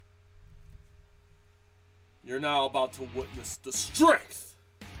You're now about to witness the strength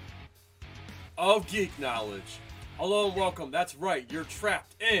of geek knowledge. Hello and welcome. That's right, you're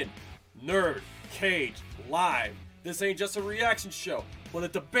trapped in Nerd Cage Live. This ain't just a reaction show, but a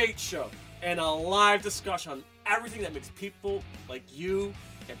debate show and a live discussion on everything that makes people like you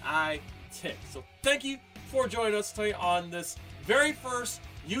and I tick. So thank you for joining us today on this very first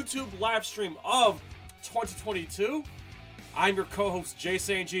YouTube live stream of 2022. I'm your co-host, Jay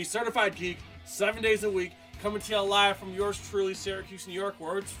St. G, certified geek, 7 days a week, coming to you live from yours truly, Syracuse, New York,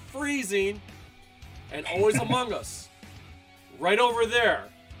 where it's freezing and always among us. Right over there,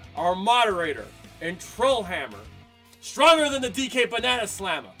 our moderator and Trollhammer, stronger than the DK Banana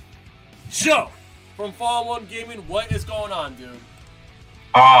Slammer, Joe from Fall 1 Gaming. What is going on, dude?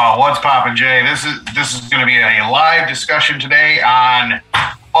 Oh, what's poppin', Jay? This is going to be a live discussion today on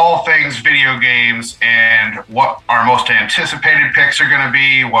all things video games and what our most anticipated picks are going to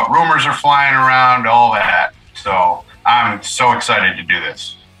be, what rumors are flying around, all that. So I'm so excited to do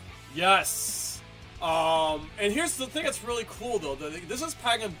this. Yes. And here's the thing that's really cool, though. This is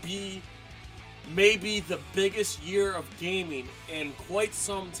probably going to be maybe the biggest year of gaming in quite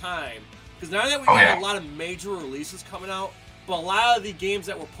some time. Because now that we got a lot of major releases coming out, but a lot of the games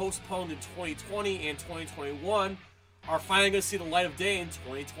that were postponed in 2020 and 2021 are finally going to see the light of day in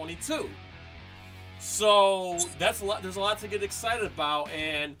 2022. So that's a lot. There's a lot to get excited about,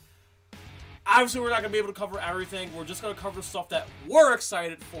 and obviously we're not going to be able to cover everything. We're just going to cover stuff that we're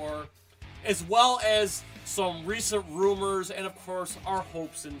excited for, as well as some recent rumors, and of course our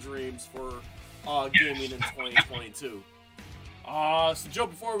hopes and dreams for gaming in 2022. So Joe,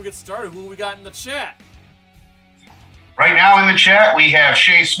 before we get started, who we got in the chat? Right now in the chat, we have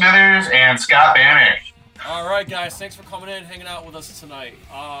Shay Smithers and Scott Bannock. All right, guys, thanks for coming in and hanging out with us tonight.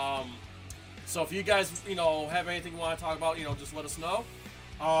 So if you guys, have anything you want to talk about, just let us know.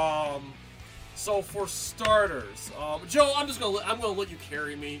 So for starters, Joe, I'm gonna let you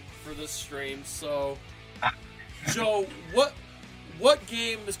carry me for this stream. So, Joe, what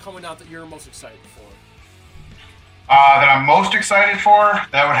game is coming out that you're most excited for? That I'm most excited for?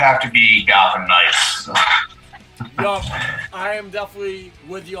 That would have to be Gotham Knights. Yup, I am definitely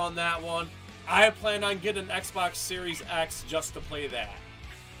with you on that one. I plan on getting an Xbox Series X just to play that.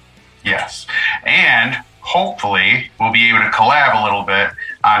 Yes, and hopefully we'll be able to collab a little bit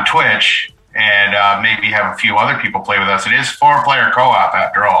on Twitch and maybe have a few other people play with us. It is 4-player co-op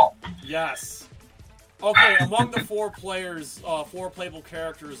after all. Yes. Okay, among the four playable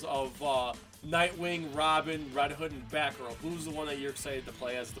characters of Nightwing, Robin, Red Hood, and Batgirl, who's the one that you're excited to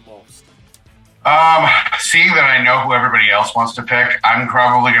play as the most? Seeing that I know who everybody else wants to pick, I'm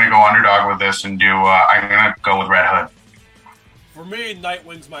probably going to go underdog with this and I'm going to go with Red Hood. For me,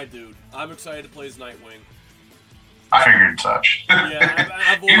 Nightwing's my dude. I'm excited to play as Nightwing. I figured such.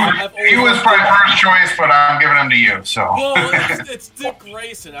 Yeah, he was my first choice, but I'm giving him to you, so. Well, it's Dick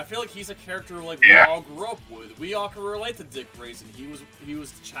Grayson. I feel like he's a character we all grew up with. We all can relate to Dick Grayson. He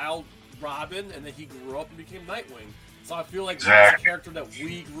was the child Robin, and then he grew up and became Nightwing. So I feel like that's a character that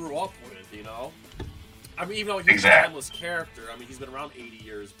we grew up with, I mean, even though he's a timeless character, I mean, he's been around 80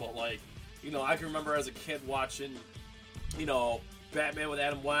 years, but, I can remember as a kid watching, Batman with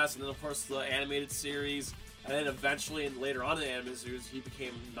Adam West, and then, of course, the animated series, and then eventually, and later on in the animated series, he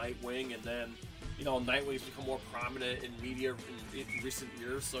became Nightwing, and then, Nightwing's become more prominent in media in recent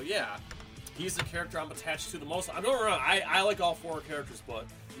years, so yeah, he's the character I'm attached to the most. I'm not wrong, I like all four characters, but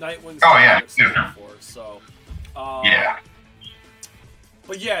Nightwing's the one I'm excited for, so...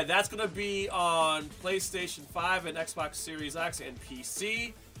 But yeah, that's going to be on PlayStation 5 and Xbox Series X and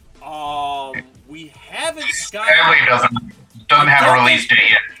PC. We haven't got... Family doesn't have a release date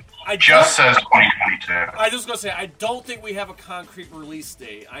yet. Just says 2022. I was going to say, I don't think we have a concrete release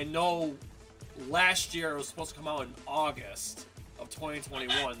date. I know last year it was supposed to come out in August of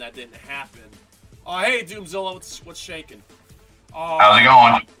 2021. That didn't happen. Hey, Doomzilla, what's shaking? How's it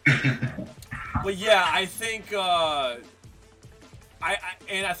going? But yeah, I think I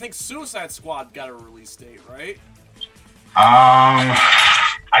think Suicide Squad got a release date, right?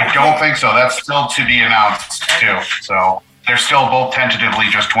 I don't think so. That's still to be announced too. So they're still both tentatively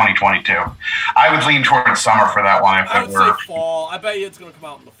just 2022. I would lean towards summer for that one. I would say fall. I bet you it's going to come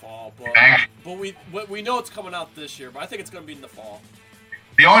out in the fall. But we know it's coming out this year. But I think it's going to be in the fall.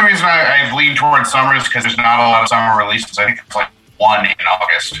 The only reason I lean towards summer is because there's not a lot of summer releases. I think it's like one in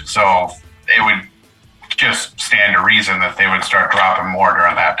August. So it would just stand to reason that they would start dropping more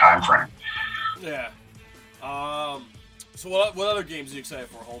during that time frame. Yeah. So what other games are you excited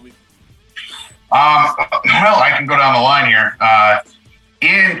for, homie? Well, I can go down the line here.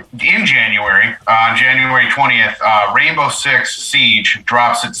 In January, on January 20th, Rainbow Six Siege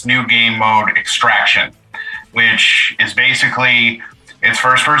drops its new game mode, Extraction. which is basically it's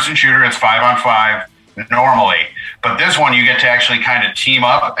first-person shooter. It's 5-on-5 normally, but this one you get to actually kind of team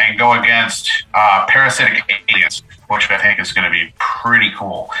up and go against parasitic aliens, which I think is going to be pretty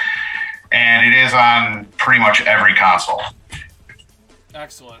cool. And it is on pretty much every console.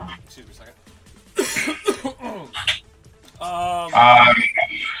 Excellent. Excuse me a second.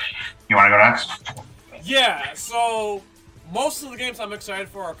 You want to go next? Yeah, so most of the games I'm excited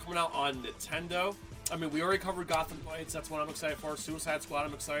for are coming out on Nintendo. I mean, we already covered Gotham Knights. That's what I'm excited for. Suicide Squad,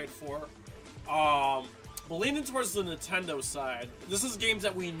 I'm excited for. But leaning towards the Nintendo side, this is games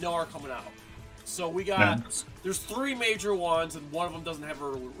that we know are coming out. So we got, there's 3 major ones, and one of them doesn't have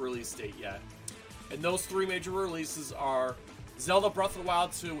a release date yet. And those 3 major releases are Zelda Breath of the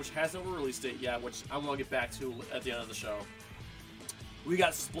Wild 2, which has no release date yet, which I'm going to get back to at the end of the show. We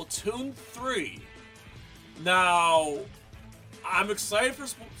got Splatoon 3. Now, I'm excited for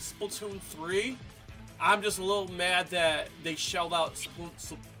Splatoon 3. I'm just a little mad that they shelled out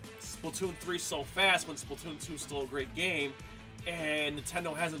Splatoon 3 so fast when Splatoon 2 is still a great game, and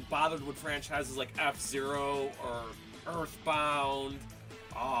Nintendo hasn't bothered with franchises like F-Zero or Earthbound.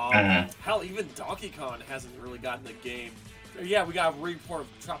 Hell, even Donkey Kong hasn't really gotten a game. Yeah, we got a report of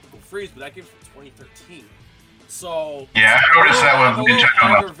Tropical Freeze, but that game's from 2013. So yeah, I noticed that I'm one. a little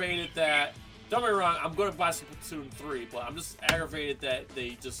aggravated that. Don't get me wrong, I'm going to buy Splatoon 3, but I'm just aggravated that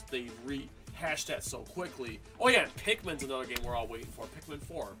they rehashed that so quickly. Oh yeah, Pikmin's another game we're all waiting for. Pikmin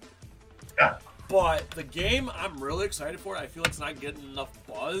 4. Yeah. But the game I'm really excited for, I feel like it's not getting enough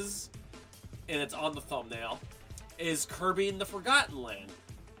buzz, and it's on the thumbnail, is Kirby in the Forgotten Land.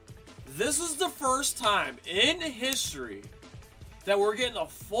 This is the first time in history that we're getting a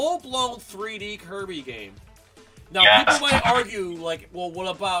full-blown 3D Kirby game. Now, people might argue, like, well, what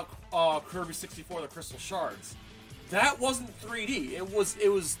about Kirby 64, the Crystal Shards? That wasn't 3D. It was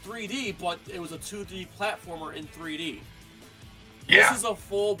 3D, but it was a 2D platformer in 3D. Yeah. This is a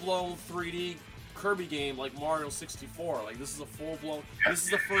full-blown 3D Kirby game like Mario 64. Like, this is a full-blown... This is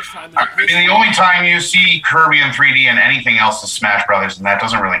the first time... The only time you see Kirby in 3D and anything else is Smash Brothers, and that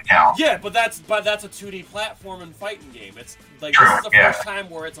doesn't really count. Yeah, but that's a 2D platform and fighting game. It's like True, this is the first time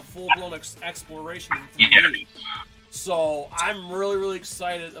where it's a full-blown exploration in 3D. Yeah. So I'm really, really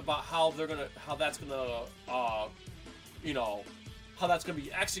excited about how that's gonna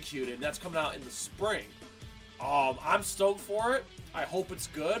be executed. And that's coming out in the spring. I'm stoked for it. I hope it's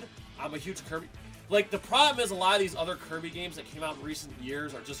good. I'm a huge Kirby. Like, the problem is a lot of these other Kirby games that came out in recent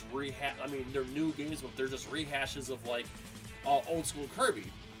years are just I mean, they're new games, but they're just rehashes of, like, old school Kirby.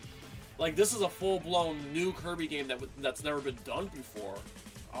 Like, this is a full-blown new Kirby game that's never been done before.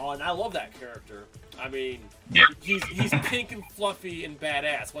 And I love that character. I mean, he's pink and fluffy and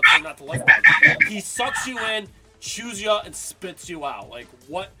badass. What's there not to like about him? He sucks you in, chews you up, and spits you out. Like,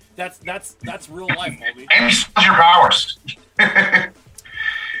 what? That's real life, homie. And he steals your powers.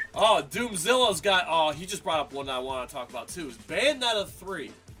 Oh, Doomzilla's got... Oh, he just brought up one I want to talk about, too. Is Bayonetta 3.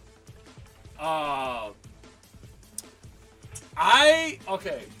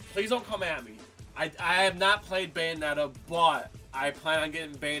 Okay, please don't come at me. I have not played Bayonetta, but I plan on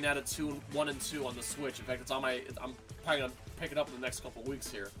getting Bayonetta 1 and 2 on the Switch. In fact, it's on my... I'm probably going to pick it up in the next couple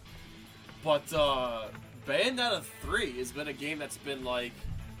weeks here. But, Bayonetta 3 has been a game that's been, like,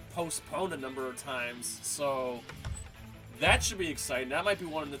 postponed a number of times, so... That should be exciting. That might be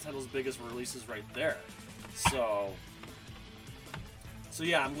one of Nintendo's biggest releases right there. So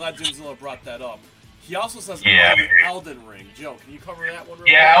yeah, I'm glad Doomzilla brought that up. He also says Elden Ring. Joe, can you cover that one?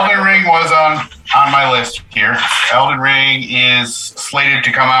 Elden Ring was on my list here. Elden Ring is slated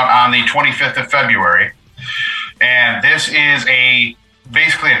to come out on the 25th of February. And this is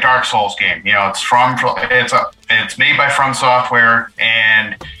basically a Dark Souls game. You know, it's made by From Software,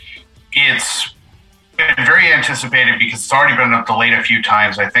 and it's been very anticipated because it's already been delayed a few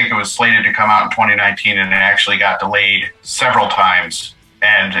times. I think it was slated to come out in 2019, and it actually got delayed several times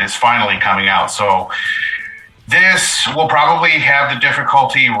and is finally coming out. So this will probably have the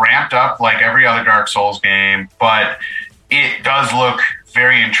difficulty ramped up like every other Dark Souls game, but it does look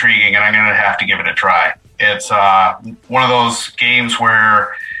very intriguing, and I'm going to have to give it a try. It's one of those games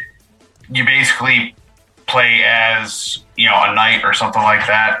where you basically play as, you know, a knight or something like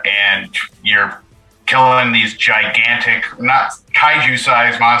that, and you're killing these gigantic, not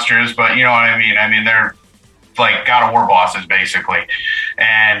kaiju-sized monsters, but you know what I mean. I mean, they're like God of War bosses, basically.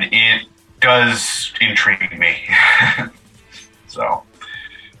 And it does intrigue me. So.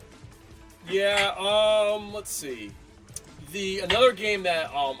 Yeah, let's see. Another game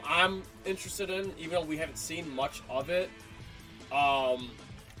that I'm interested in, even though we haven't seen much of it, on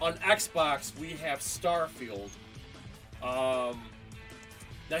Xbox, we have Starfield.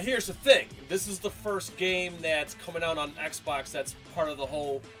 Now here's the thing. This is the first game that's coming out on Xbox that's part of the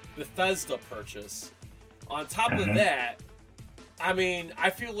whole Bethesda purchase. On top of that, I mean, I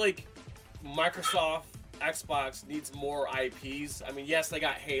feel like Microsoft, Xbox needs more IPs. I mean, yes, they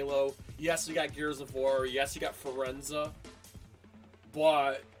got Halo. Yes, they got Gears of War. Yes, you got Forenza.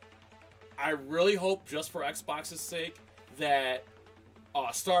 But I really hope, just for Xbox's sake, that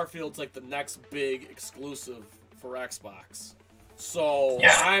Starfield's like the next big exclusive for Xbox. So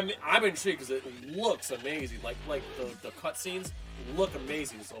yeah. I'm intrigued because it looks amazing. Like the cutscenes look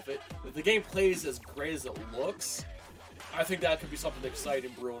amazing. So if the game plays as great as it looks, I think that could be something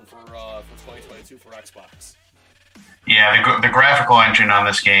exciting brewing for 2022 for Xbox. Yeah, the graphical engine on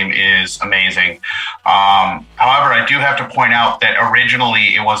this game is amazing. However, I do have to point out that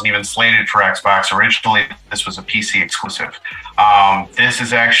originally it wasn't even slated for Xbox. Originally, this was a PC exclusive. This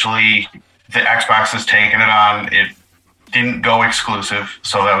is actually, the Xbox has taken it on. It didn't go exclusive,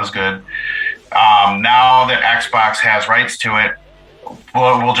 so that was good. Now that Xbox has rights to it,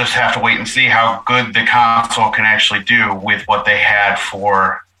 we'll just have to wait and see how good the console can actually do with what they had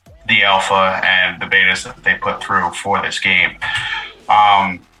for the alpha and the betas that they put through for this game.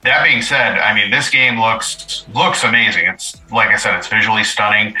 That being said, I mean, this game looks amazing. It's, like I said, it's visually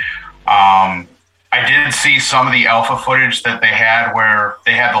stunning. I did see some of the alpha footage that they had where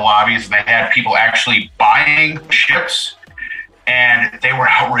they had the lobbies and they had people actually buying ships, and they were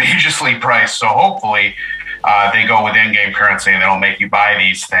outrageously priced. So hopefully they go with in-game currency and they don't make you buy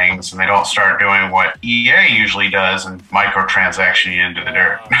these things, and they don't start doing what EA usually does and microtransaction you into the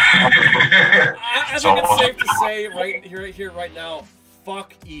dirt. I think it's safe to say right here, right now,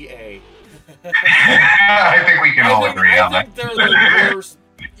 fuck EA. I think we can all agree on that. I think they're the worst,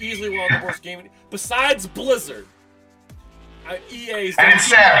 easily one of the worst gaming, besides Blizzard. EA's. And it's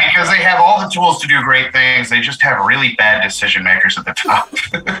sad because they have all the tools to do great things. They just have really bad decision makers at the top.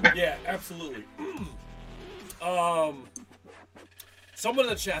 Yeah, absolutely. Someone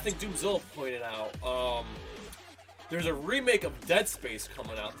in the chat, I think Doomzilla pointed out, there's a remake of Dead Space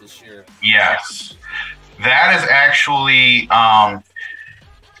coming out this year. Yes. That is actually, I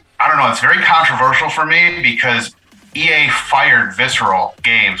don't know, it's very controversial for me because EA fired Visceral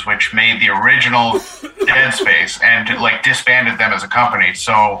Games, which made the original Dead Space, and disbanded them as a company.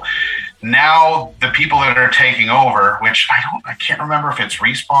 So now the people that are taking over, which I can't remember if it's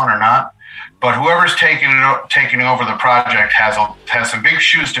Respawn or not, but whoever's taking over the project has some big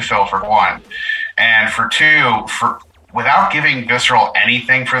shoes to fill, for one, and for two, without giving Visceral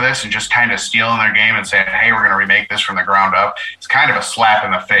anything for this and just kind of stealing their game and saying, hey, we're going to remake this from the ground up. It's kind of a slap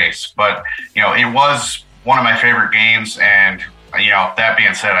in the face, but it was one of my favorite games, and that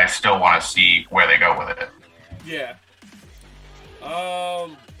being said, I still want to see where they go with it. Yeah.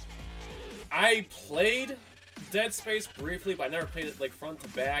 I played Dead Space briefly, but I never played it front to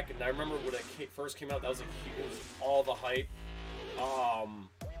back. And I remember when it first came out, it was all the hype.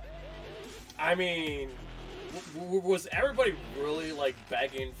 I mean, was everybody really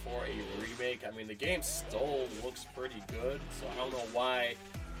begging for a remake? I mean, the game still looks pretty good, so I don't know why.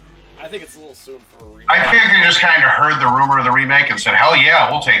 I think it's a little soon for a remake. I think they just kind of heard the rumor of the remake and said, hell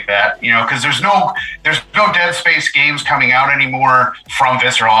yeah, we'll take that. Because there's no Dead Space games coming out anymore from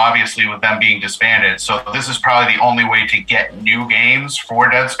Visceral, obviously, with them being disbanded. So this is probably the only way to get new games for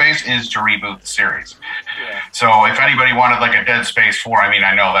Dead Space is to reboot the series. Yeah. So if anybody wanted a Dead Space 4, I mean,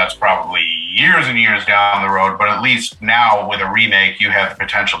 I know that's probably years and years down the road, but at least now with a remake, you have the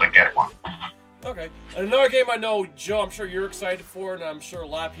potential to get one. Okay. Another game I know, Joe, I'm sure you're excited for, and I'm sure a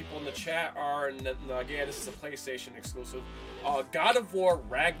lot of people in the chat are, and again, this is a PlayStation exclusive, God of War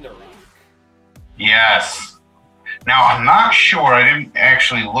Ragnarok. Yes. Now, I'm not sure. I didn't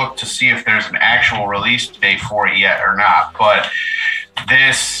actually look to see if there's an actual release date for it yet or not, but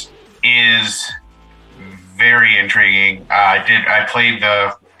this is very intriguing. I played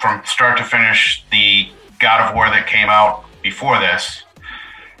from start to finish the God of War that came out before this,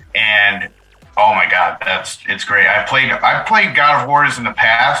 and oh my God, it's great. I played God of Wars in the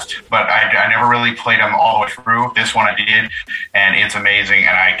past, but I never really played them all the way through. This one I did, and it's amazing,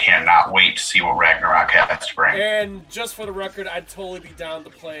 and I cannot wait to see what Ragnarok has to bring. And just for the record, I'd totally be down to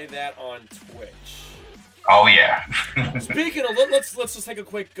play that on Twitch. Oh yeah. Speaking of, let's just take a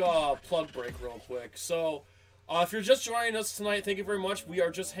quick plug break real quick. So, if you're just joining us tonight, thank you very much. We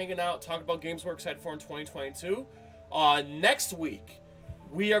are just hanging out, talking about games we're excited for in 2022. Next week,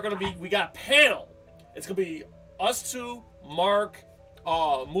 we got a panel. It's going to be us two, Mark,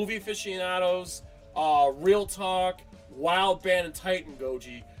 Movie Aficionados, Real Talk, Wild Band, and Titan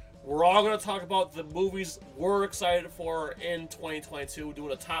Goji. We're all going to talk about the movies we're excited for in 2022,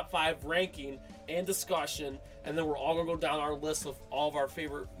 doing a top 5 ranking and discussion, and then we're all going to go down our list of all of our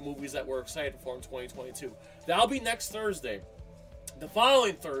favorite movies that we're excited for in 2022. That'll be next Thursday. The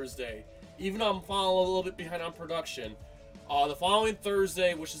following Thursday, even though I'm falling a little bit behind on production, the following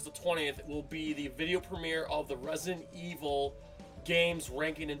Thursday, which is the 20th, will be the video premiere of the Resident Evil games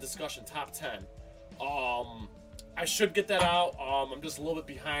ranking and discussion top 10. I should get that out. I'm just a little bit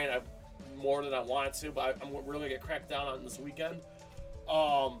behind. More than I wanted to, but I'm really going to get cracked down on this weekend.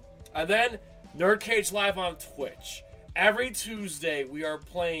 And then Nerd Cage Live on Twitch. Every Tuesday, we are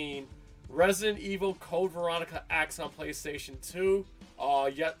playing Resident Evil Code Veronica X on PlayStation 2.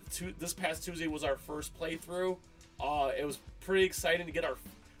 This past Tuesday was our first playthrough. It was pretty exciting to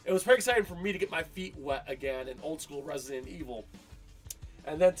It was pretty exciting for me to get my feet wet again in old school Resident Evil.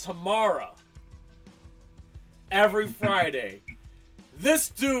 And then tomorrow, every Friday, this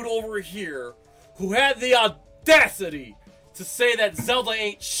dude over here who had the audacity to say that Zelda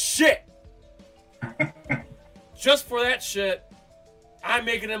ain't shit. Just for that shit, I'm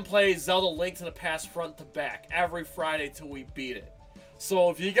making him play Zelda Link to the Past front to back every Friday till we beat it. So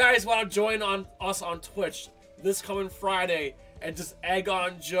if you guys want to join us on Twitch this coming Friday and just egg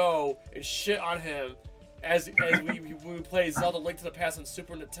on Joe and shit on him as we play Zelda Link to the Past on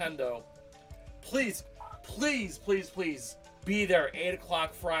Super Nintendo, please be there 8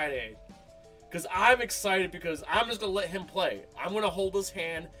 o'clock Friday. Because I'm excited because I'm just going to let him play. I'm going to hold his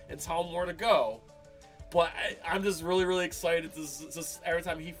hand and tell him where to go. But I'm just really, really excited to just every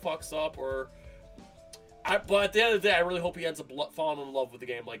time he fucks up but at the end of the day, I really hope he ends up falling in love with the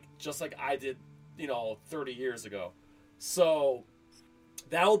game, just like I did, 30 years ago. So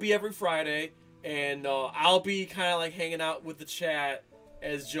that will be every Friday, and I'll be kind of like hanging out with the chat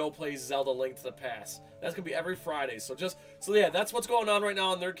as Joe plays Zelda Link to the Past. That's going to be every Friday. So that's what's going on right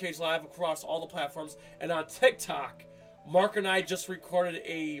now on Nerd Cage Live across all the platforms. And on TikTok, Mark and I just recorded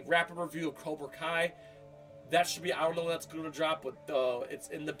a rapid review of Cobra Kai. That should be, I don't know when that's going to drop, but it's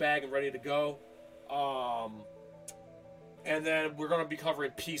in the bag and ready to go. And then we're going to be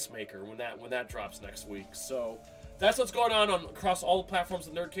covering Peacemaker when that drops next week. So that's what's going on across all the platforms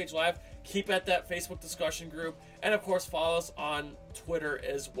of Nerd Cage Live. Keep at that Facebook discussion group. And, of course, follow us on Twitter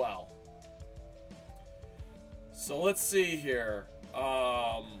as well. So let's see here. You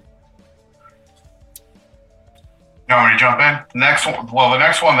want me to jump in? The next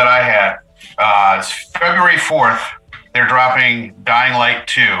one that I had is February 4th. They're dropping Dying Light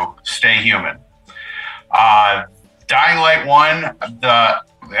 2, Stay Human. Dying Light 1,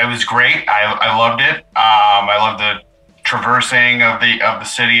 it was great. I loved it. I loved the traversing of the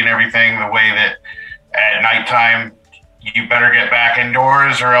city and everything, the way that at nighttime you better get back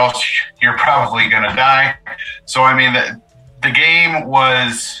indoors or else you're probably going to die. So, I mean, the game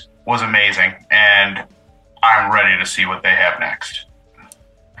was amazing, and I'm ready to see what they have next.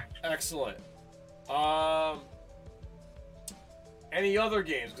 Excellent. Any other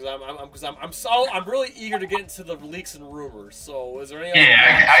games? Because I'm really eager to get into the leaks and rumors. So, is there any?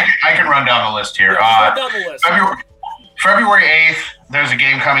 I can run down the list here. Run down the list. February 8th, there's a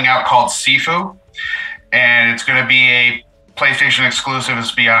game coming out called Sifu, and it's going to be a PlayStation exclusive.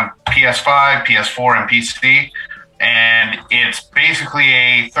 It's be on PS5, PS4, and PC, and it's basically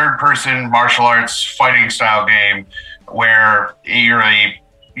a third-person martial arts fighting style game where you're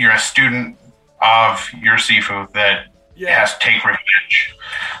a student of your Sifu that has to take revenge.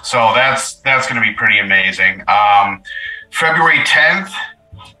 So that's going to be pretty amazing. February 10th,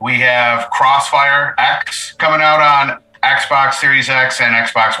 we have Crossfire X coming out on Xbox Series X and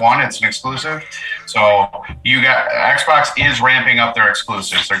Xbox One. It's an exclusive. So Xbox is ramping up their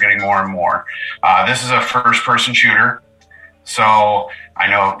exclusives. They're getting more and more. This is a first-person shooter. So I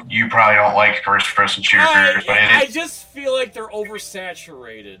know you probably don't like first-person shooters, but I just feel like they're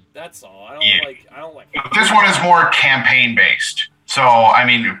oversaturated. That's all. I don't like. This one is more campaign-based. So I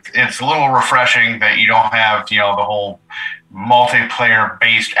mean, it's a little refreshing that you don't have the whole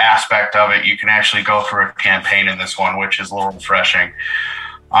multiplayer-based aspect of it. You can actually go through a campaign in this one, which is a little refreshing.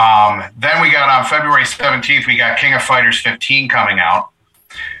 Then we got on February 17th, we got King of Fighters 15 coming out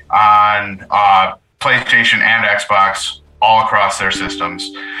on PlayStation and Xbox, all across their systems.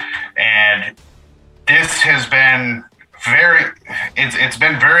 And this has been it's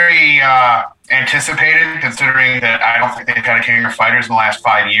been very anticipated, considering that I don't think they've had a King of Fighters in the last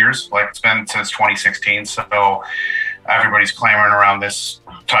 5 years. Like, it's been since 2016. So everybody's clamoring around this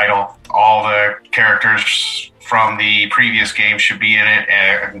title. All the characters from the previous game should be in it,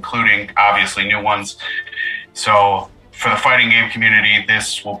 including obviously new ones. So for the fighting game community,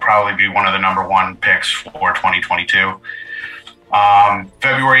 this will probably be one of the number one picks for 2022.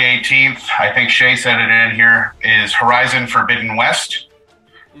 February 18th, I think Shay said it in here, is Horizon Forbidden West.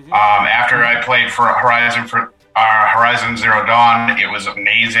 After I played for Horizon Zero Dawn, it was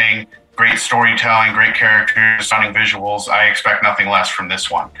amazing. Great storytelling, great characters, stunning visuals. I expect nothing less from this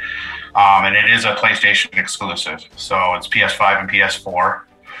one. And it is a PlayStation exclusive, so it's PS5 and PS4.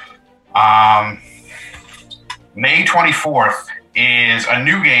 May 24th is a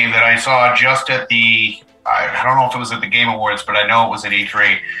new game that I saw just at I don't know if it was at the Game Awards, but I know it was at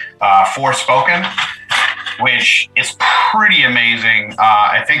E3, Forspoken, which is pretty amazing.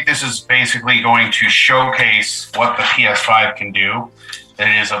 I think this is basically going to showcase what the PS5 can do. It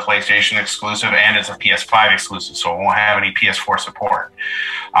is a PlayStation exclusive and it's a PS5 exclusive, so it won't have any PS4 support.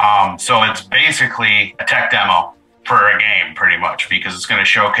 So it's basically a tech demo for a game, pretty much, because it's going to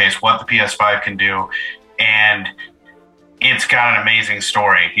showcase what the PS5 can do, and it's got an amazing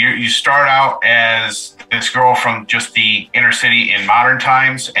story. You start out as this girl from just the inner city in modern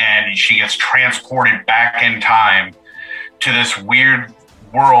times, and she gets transported back in time to this weird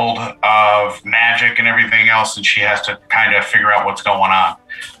world of magic and everything else, and she has to kind of figure out what's going on.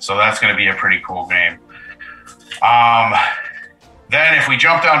 So that's going to be a pretty cool game. Then if we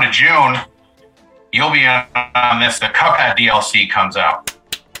jump down to June, you'll be on this. The Cuphead DLC comes out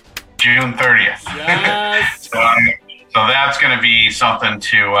June 30th. Yes. So that's going to be something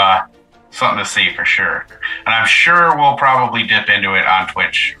to see for sure. And I'm sure we'll probably dip into it on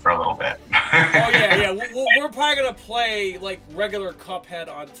Twitch for a little bit. Yeah. We're probably going to play like regular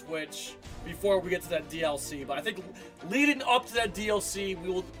Cuphead on Twitch before we get to that DLC. But I think leading up to that DLC, we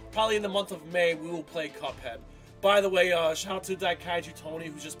will probably in the month of May, we will play Cuphead. By the way, shout out to Daikaiju Tony,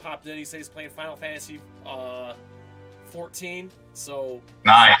 who just popped in. He says he's playing Final Fantasy 14. So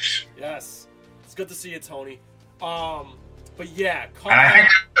nice. Yes, it's good to see you, Tony. But yeah, Cuphead.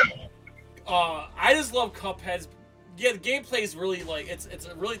 I just love Cuphead. Yeah, the gameplay is really it's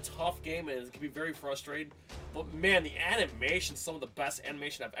a really tough game and it can be very frustrating. But man, the animation, some of the best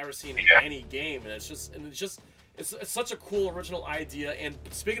animation I've ever seen in any game, and it's such a cool original idea. And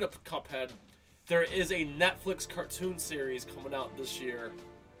speaking of Cuphead, there is a Netflix cartoon series coming out this year.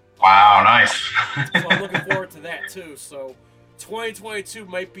 Wow, nice. So I'm looking forward to that too. So 2022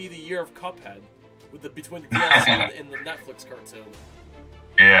 might be the year of Cuphead between the DLC and the Netflix cartoon.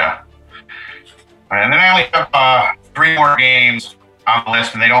 Yeah. And then I only have 3 more games on the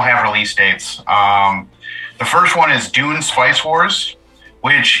list, and they don't have release dates. The first one is Dune Spice Wars,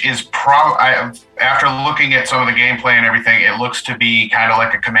 which is after looking at some of the gameplay and everything, it looks to be kind of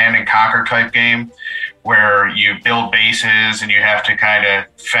like a Command and Conquer type game where you build bases and you have to kind of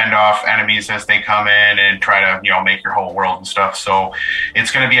fend off enemies as they come in and try to, make your whole world and stuff. So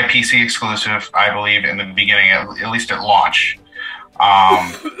it's going to be a PC exclusive, I believe, in the beginning, at least at launch.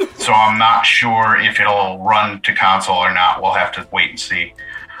 So I'm not sure if it'll run to console or not. We'll have to wait and see.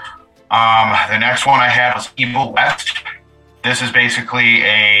 The next one I had was Evil West. This is basically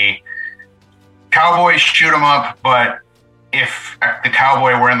a cowboy shoot 'em up, but if the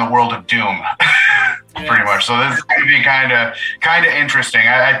cowboy were in the world of Doom, pretty much. So this is going to be kind of interesting.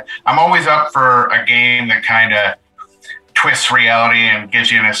 I'm always up for a game that kind of twists reality and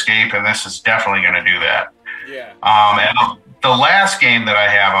gives you an escape, and this is definitely going to do that. Yeah. And the last game that I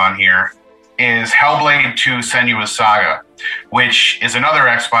have on here is Hellblade 2: Senua's Saga, which is another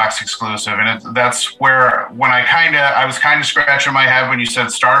Xbox exclusive, and that's where I was kind of scratching my head when you said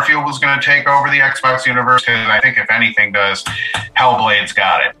Starfield was going to take over the Xbox universe, because I think if anything does, Hellblade's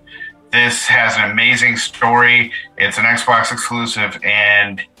got it. This has an amazing story. It's an Xbox exclusive,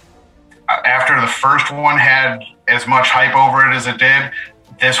 and after the first one had as much hype over it as it did,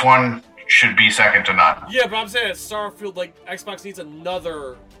 this one should be second to none. Yeah, but I'm saying that Starfield, Xbox needs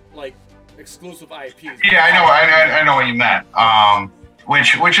another, exclusive IP. Yeah, I know what you meant.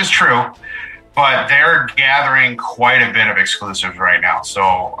 Which is true, but they're gathering quite a bit of exclusives right now.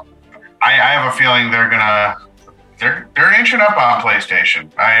 So I have a feeling they're inching up on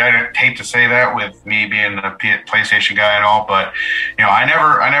PlayStation. I hate to say that with me being a PlayStation guy and all, but I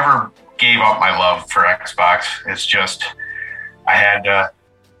never gave up my love for Xbox. It's just I had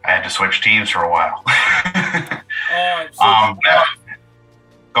to switch teams for a while.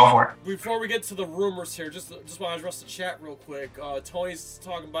 Go for it. Before we get to the rumors here, just want to address the chat real quick. Tony's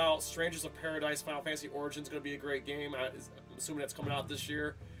talking about Strangers of Paradise Final Fantasy Origins going to be a great game. I'm assuming that's coming out this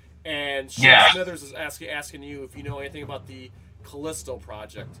year. And Sean Smithers is asking you if you know anything about the Callisto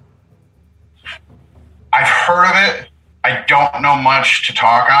project. I've heard of it. I don't know much to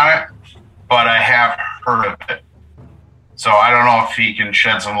talk on it, but I have heard of it. So I don't know if he can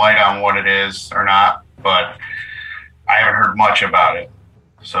shed some light on what it is or not, but I haven't heard much about it.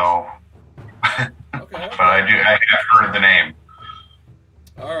 So, okay. But I have heard the name.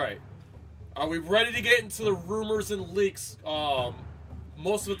 Are we ready to get into the rumors and leaks?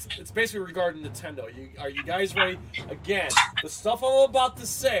 Most of it's basically regarding Nintendo. Are you guys ready? Again, the stuff I'm about to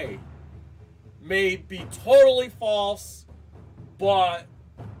say may be totally false, but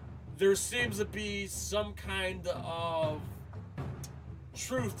there seems to be some kind of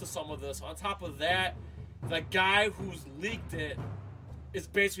truth to some of this. On top of that, the guy who's leaked it is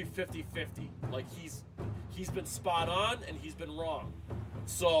basically 50-50. Like, he's been spot on and he's been wrong.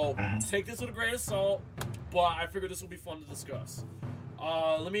 So take this with a grain of salt, but I figured this will be fun to discuss.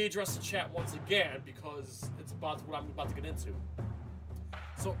 Let me address the chat once again because it's about what I'm about to get into.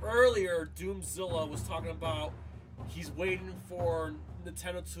 So earlier, Doomzilla was talking about he's waiting for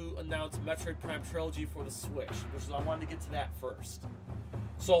Nintendo to announce Metroid Prime Trilogy for the Switch, which I wanted to get to that first.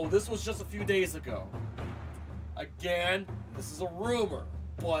 So this was just a few days ago. Again, this is a rumor,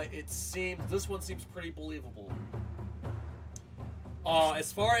 but this one seems pretty believable.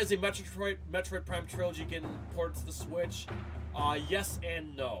 As far as a Metroid Prime Trilogy getting ported to the Switch, yes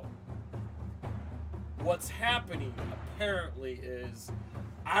and no. What's happening, apparently, is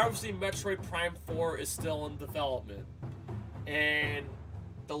obviously Metroid Prime 4 is still in development, and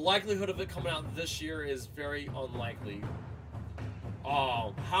the likelihood of it coming out this year is very unlikely.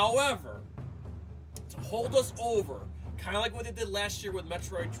 However, to hold us over, kind of like what they did last year with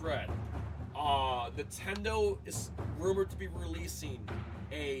Metroid Dread, Nintendo is rumored to be releasing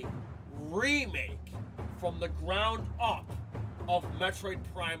a remake from the ground up of Metroid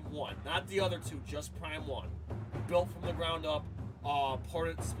Prime 1. Not the other two, just Prime 1. Built from the ground up,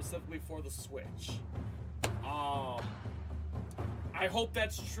 ported specifically for the Switch. I hope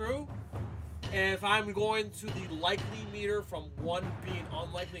that's true. And if I'm going to the likely meter from 1 being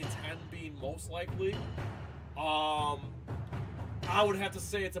unlikely and 10 being most likely, I would have to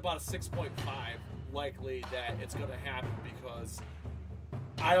say it's about a 6.5 likely that it's going to happen because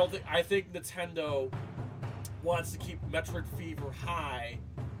I think Nintendo wants to keep Metroid fever high,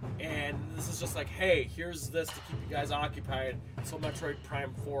 and this is just like, hey, here's this to keep you guys occupied until Metroid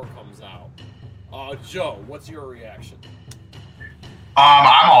Prime 4 comes out. Joe, what's your reaction?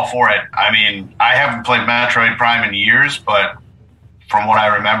 I'm all for it. I mean, I haven't played Metroid Prime in years, but from what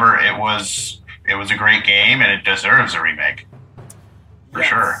I remember, it was a great game, and it deserves a remake. For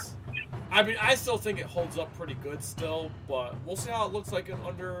sure. I mean, I still think it holds up pretty good still, but we'll see how it looks like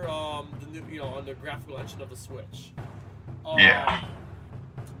under the new, under graphical engine of the Switch. Yeah.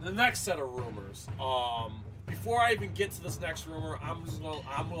 The next set of rumors. Before I even get to this next rumor, I'm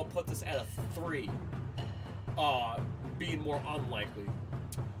gonna put this at a 3. Being more unlikely.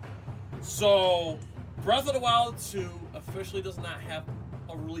 So, Breath of the Wild 2 officially does not have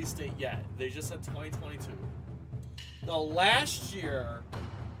a release date yet. They just said 2022. Now, last year,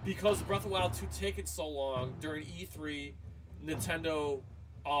 because Breath of the Wild 2 taking so long, during E3, Nintendo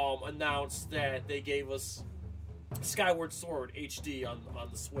announced that they gave us Skyward Sword HD on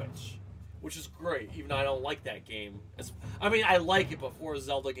the Switch, which is great, even though I don't like that game. I like it, but for a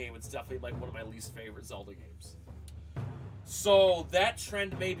Zelda game, it's definitely like one of my least favorite Zelda games. So that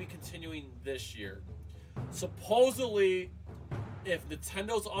trend may be continuing this year. Supposedly, if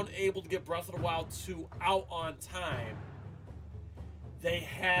Nintendo's unable to get Breath of the Wild 2 out on time, they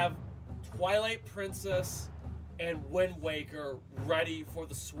have Twilight Princess and Wind Waker ready for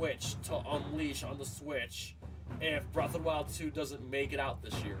the Switch to unleash on the Switch if Breath of the Wild 2 doesn't make it out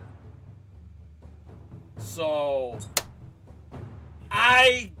this year. So,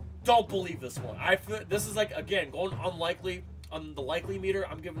 I don't believe this one. I feel this is like, again, going unlikely on the likely meter.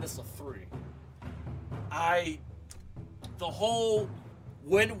 I'm giving this a 3. The whole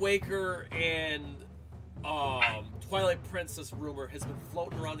Wind Waker and Twilight Princess rumor has been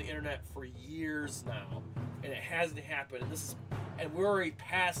floating around the internet for years now, and it hasn't happened. And we're already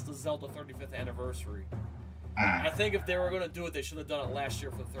past the Zelda 35th anniversary. I think if they were going to do it, they should have done it last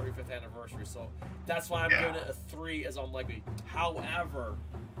year for the 35th anniversary. So that's why I'm giving it a 3 as unlikely. However,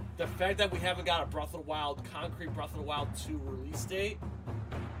 the fact that we haven't got a concrete Breath of the Wild 2 release date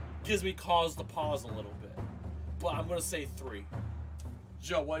gives me cause to pause a little bit. But I'm going to say 3.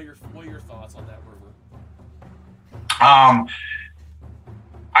 Joe, what are your thoughts on that rumor? I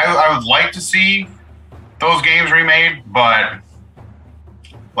would like to see those games remade, but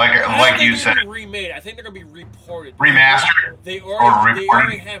like you said, remade. I think they're gonna be reported, remastered. They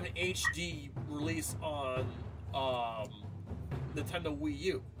already have an HD release on Nintendo Wii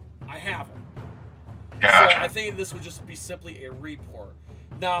U. I have them. Gotcha. So I think this would just be simply a report.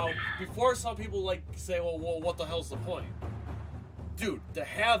 Now, before some people say, well, what the hell's the point? Dude, to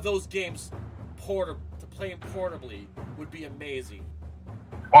have those games to play them portably would be amazing.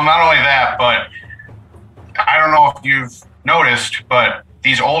 Well, not only that, but I don't know if you've noticed, but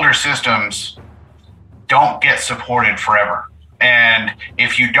these older systems don't get supported forever. And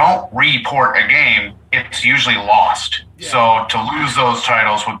if you don't report a game, it's usually lost. Yeah. So to lose those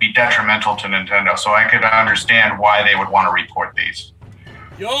titles would be detrimental to Nintendo. So I could understand why they would want to report these.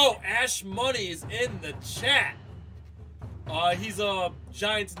 Yo, Ash Money is in the chat. He's a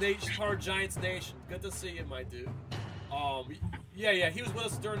Giants Nation, part of Giants Nation. Good to see you, my dude. Yeah, he was with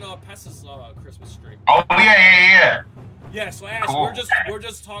us during Pest's Christmas stream. Oh yeah. Yeah, so Ash, cool. we're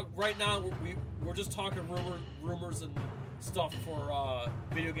just talking right now. We're just talking rumors and stuff for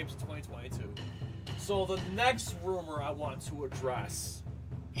video games in 2022. So the next rumor I want to address,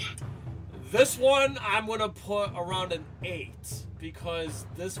 this one I'm gonna put around an 8 because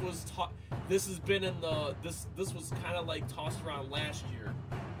this was kind of like tossed around last year.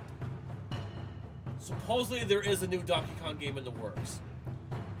 Supposedly there is a new Donkey Kong game in the works.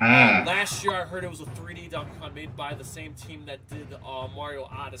 Last year I heard it was a 3D Donkey Kong made by the same team that did Mario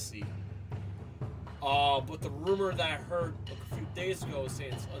Odyssey. But the rumor that I heard a few days ago was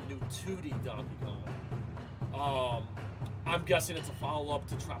saying it's a new 2D Donkey Kong. I'm guessing it's a follow-up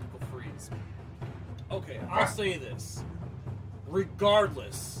to Tropical Freeze. Okay, I'll say this.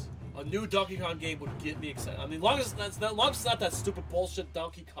 Regardless, a new Donkey Kong game would get me excited. I mean, as long as it's not that stupid bullshit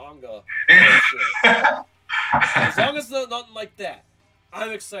Donkey Konga bullshit. As long as it's nothing like that,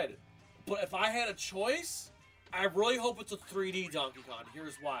 I'm excited. But if I had a choice, I really hope it's a 3D Donkey Kong.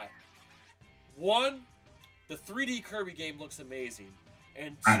 Here's why. One, the 3D Kirby game looks amazing.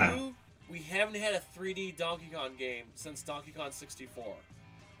 And two, we haven't had a 3D Donkey Kong game since Donkey Kong 64.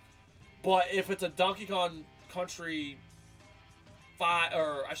 But if it's a Donkey Kong Country 5,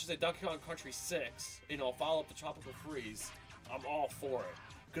 or I should say Donkey Kong Country 6, follow up to Tropical Freeze, I'm all for it.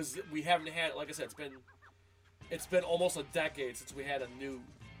 Because we haven't had, like I said, it's been almost a decade since we had a new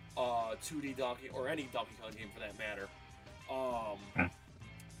 2D Donkey, or any Donkey Kong game for that matter.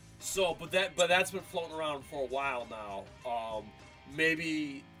 So, but that's been floating around for a while now.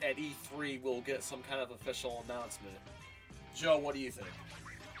 Maybe at E3 we'll get some kind of official announcement. Joe, what do you think?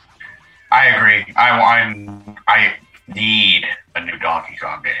 I agree. I need a new Donkey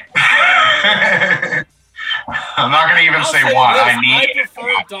Kong game. I'm not gonna even say what. I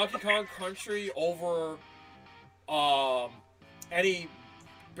prefer Donkey Kong Country over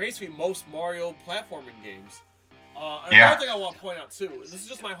basically most Mario platforming games. Another thing I want to point out too, this is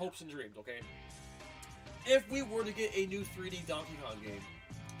just my hopes and dreams, okay? If we were to get a new 3D Donkey Kong game,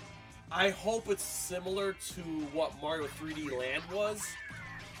 I hope it's similar to what Mario 3D Land was.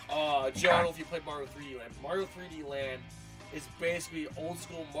 Joe, I don't know if you played Mario 3D Land. Mario 3D Land is basically old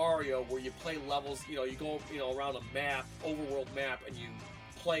school Mario where you play levels, you go around a map, overworld map, and you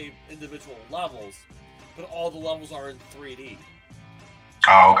play individual levels, but all the levels are in 3D.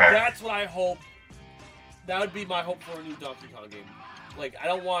 Oh, okay. That's what I hope. That would be my hope for a new Donkey Kong game. Like, I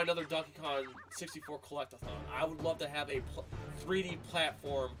don't want another Donkey Kong 64 collectathon. I would love to have a 3D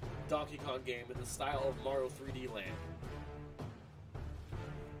platform Donkey Kong game in the style of Mario 3D Land.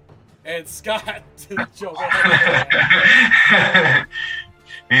 And Scott, Joe, go ahead.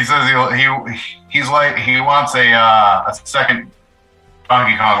 He says he wants a second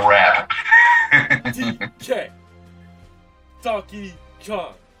Donkey Kong rap. DK, Donkey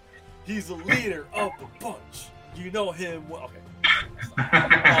Kong. He's the leader of the bunch. You know him well. Okay.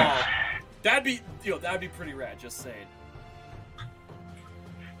 That'd be pretty rad. Just saying.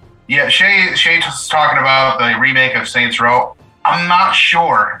 Yeah, Shay's talking about the remake of Saints Row. I'm not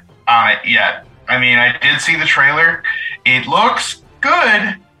sure on it yet. I mean, I did see the trailer. It looks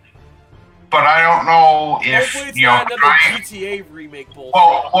good, but I don't know if hopefully it's not another GTA remake bullshit.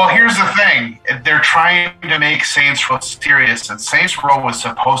 Well, here's the thing. They're trying to make Saints Row serious, and Saints Row was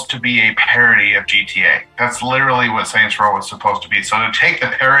supposed to be a parody of GTA. That's literally what Saints Row was supposed to be. So to take the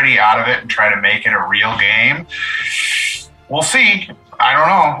parody out of it and try to make it a real game, we'll see. I don't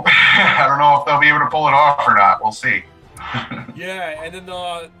know. I don't know if they'll be able to pull it off or not. We'll see. Yeah, and then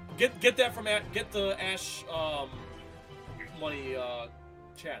get that from the Ash Money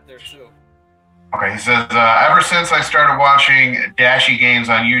chat there too. Okay, he says, ever since I started watching Dashy games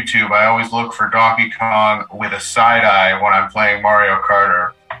on YouTube, I always look for Donkey Kong with a side eye when I'm playing Mario Kart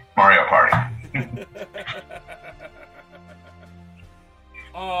or Mario Party.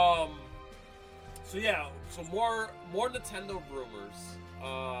 So more Nintendo rumors.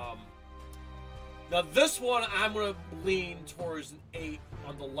 Now this one I'm gonna lean towards an 8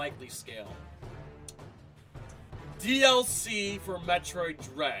 on the likely scale. DLC for Metroid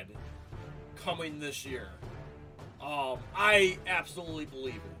Dread coming this year. I absolutely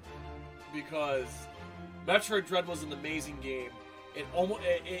believe it because Metroid Dread was an amazing game.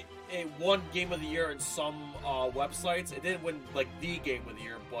 it won Game of the Year in some websites. It didn't win like the Game of the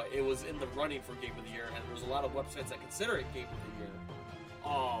Year, but it was in the running for Game of the Year, and there's a lot of websites that consider it Game of the Year.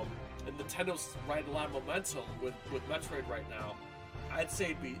 And Nintendo's riding a lot of momentum with Metroid right now. I'd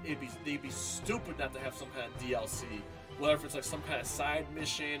say they'd be stupid not to have some kind of DLC, whether if it's like some kind of side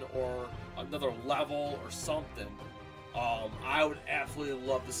mission or another level or something. I would absolutely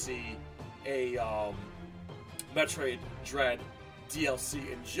love to see a Metroid Dread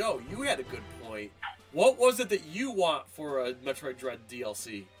DLC. And Joe, you had a good point. What was it that you want for a Metroid Dread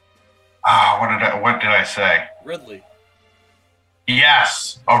DLC? What did I say? Ridley.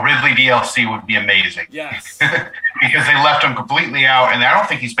 Yes, a Ridley DLC would be amazing. Yes. Because they left him completely out, and I don't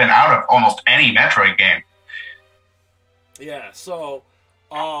think he's been out of almost any Metroid game. Yeah, so,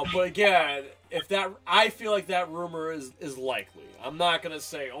 but again, I feel like that rumor is likely. I'm not going to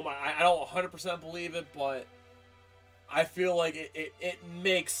say, oh my, I don't 100% believe it, but I feel like it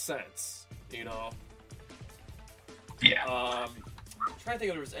makes sense, you know? Yeah. I'm trying to think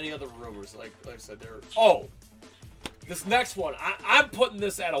if there's any other rumors, like I said, this next one, I'm putting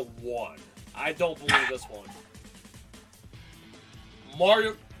this at a 1. I don't believe this one.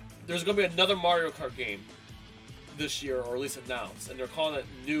 There's going to be another Mario Kart game this year, or at least announced, and they're calling it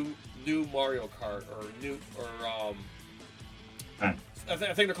New Mario Kart, I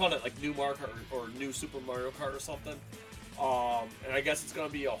think they're calling it like New Mario Kart or New Super Mario Kart or something. And I guess it's going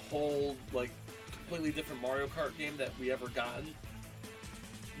to be a whole like completely different Mario Kart game that we ever gotten.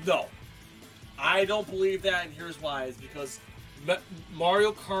 No. I don't believe that, and here's why. Is because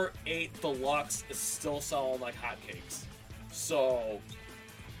Mario Kart 8 Deluxe is still selling like hotcakes. So,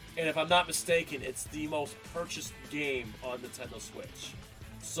 and if I'm not mistaken, it's the most purchased game on Nintendo Switch.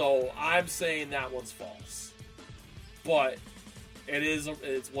 So I'm saying that one's false. But it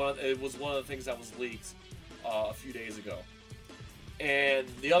was one of the things that was leaked a few days ago. And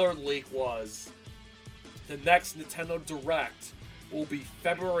the other leak was the next Nintendo Direct will be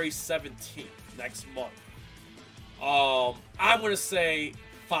February 17th. Next month. I'm going to say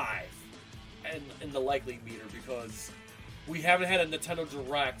 5 in the likely meter because we haven't had a Nintendo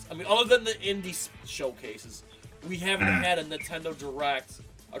Direct. I mean, other than the indie showcases, we haven't had a Nintendo Direct,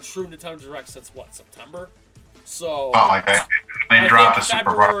 a true Nintendo Direct since what, September? So, like that. They dropped the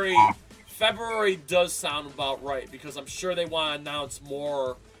Super February does sound about right because I'm sure they want to announce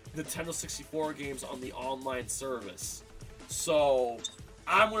more Nintendo 64 games on the online service. So,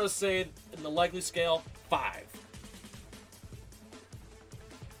 I'm going to say, in the likely scale, 5.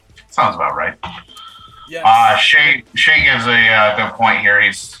 Sounds about right. Yes. Shay gives a good point here.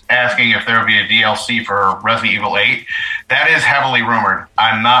 He's asking if there will be a DLC for Resident Evil 8. That is heavily rumored.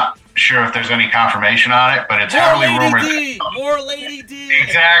 I'm not sure if there's any confirmation on it, but it's heavily rumored. More Lady D!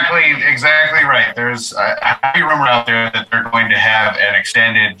 Exactly right. There's a heavy rumor out there that they're going to have an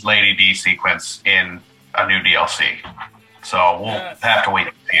extended Lady D sequence in a new DLC. So we'll have to wait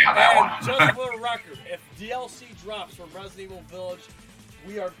and see on that one. Just for the record, if DLC drops for Resident Evil Village,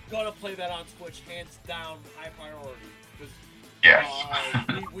 we are gonna play that on Twitch, hands down, high priority.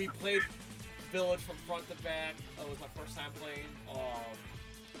 Because we played Village from front to back. It was my first time playing.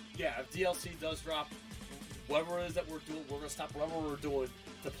 If DLC does drop, whatever it is that we're doing, we're gonna stop whatever we're doing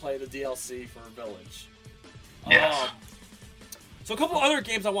to play the DLC for Village. Yes. So a couple other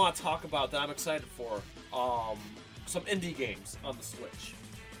games I want to talk about that I'm excited for. Some indie games on the Switch.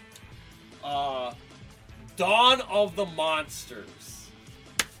 Dawn of the Monsters.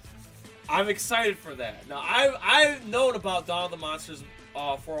 I'm excited for that. Now, I've known about Dawn of the Monsters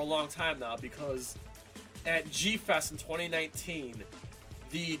for a long time now because at G-Fest in 2019,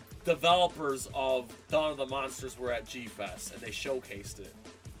 the developers of Dawn of the Monsters were at G-Fest and they showcased it.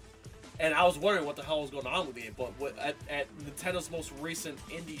 And I was wondering what the hell was going on with it, but at Nintendo's most recent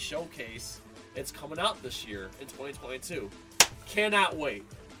indie showcase, it's coming out this year in 2022. Cannot wait.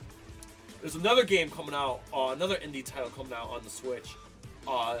 There's another game coming out, another indie title coming out on the Switch.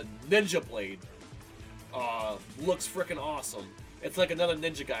 Ninja Blade. Looks freaking awesome. It's like another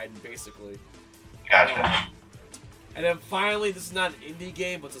Ninja Gaiden, basically. Gotcha. And then finally, this is not an indie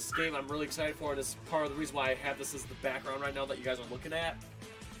game, but it's a game I'm really excited for, and it's part of the reason why I have this as the background right now that you guys are looking at.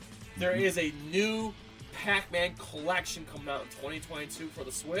 There is a new Pac-Man collection coming out in 2022 for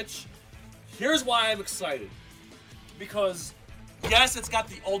the Switch. Here's why I'm excited. Because, yes, it's got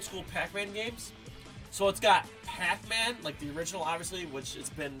the old school Pac-Man games. So it's got Pac-Man, like the original, obviously, which it's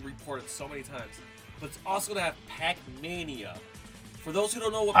been reported so many times. But it's also going to have Pac-Mania. For those who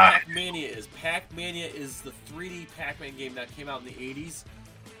don't know what Pac-Mania is the 3D Pac-Man game that came out in the 80s.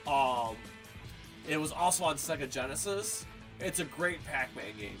 It was also on Sega Genesis. It's a great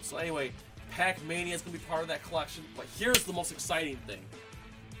Pac-Man game. So anyway, Pac-Mania is going to be part of that collection. But here's the most exciting thing.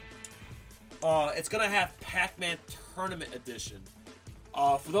 It's going to have Pac-Man Tournament Edition.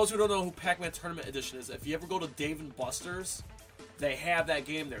 For those who don't know who Pac-Man Tournament Edition is, if you ever go to Dave & Buster's, they have that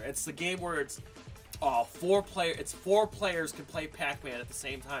game there. It's the game where it's 4 players can play Pac-Man at the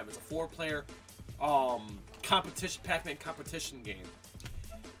same time. It's a 4-player competition, Pac-Man competition game.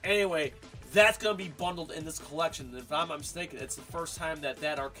 Anyway, that's going to be bundled in this collection. And if I'm not mistaken, it's the first time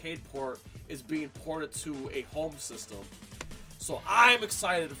that arcade port is being ported to a home system. So I'm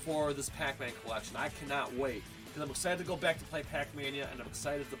excited for this Pac-Man collection. I cannot wait. Because I'm excited to go back to play Pac-Mania, and I'm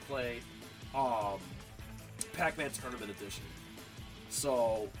excited to play Pac-Man Tournament Edition.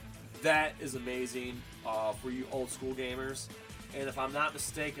 So that is amazing for you old school gamers. And if I'm not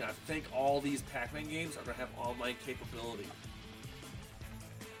mistaken, I think all these Pac-Man games are going to have online capability.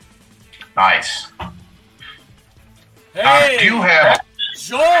 Nice. Hey! Do you have...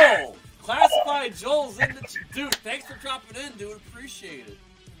 Joel! Classified Joel's in the... Dude, thanks for dropping in, dude. Appreciate it.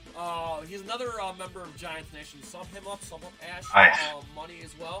 He's another member of Giants Nation. Sum him up, Ash. Nice. Money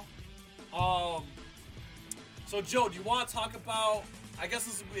as well. So, Joe, do you want to talk about... I guess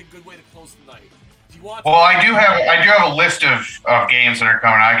this would be a good way to close the night. Do you want to I do have a list of games that are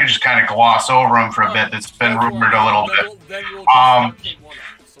coming. I could just kind of gloss over them for a bit. That's been rumored a little bit. Then we'll just one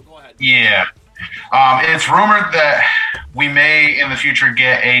up. So go ahead. Yeah. It's rumored that we may in the future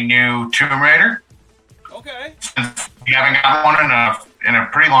get a new Tomb Raider. Okay. Since we haven't gotten one in a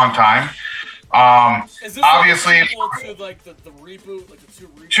pretty long time. Is this obviously like to like the reboot, like the 2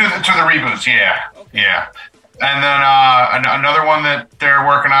 reboots? To the reboots, yeah. Okay. Yeah. And then another one that they're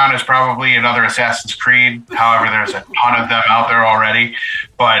working on is probably another Assassin's Creed. However, there's a ton of them out there already,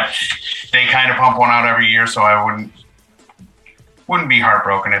 but they kind of pump one out every year, so I wouldn't be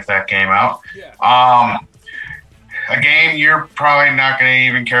heartbroken if that came out. Yeah. A game you're probably not going to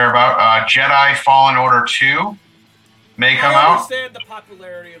even care about, Jedi Fallen Order 2 may come out. I understand the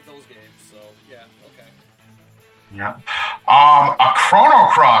popularity of those games, so yeah, okay. Yeah. A Chrono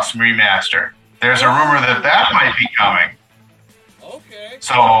Cross remaster. There's a rumor that might be coming. Okay.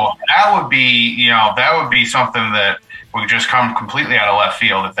 So that would be something that would just come completely out of left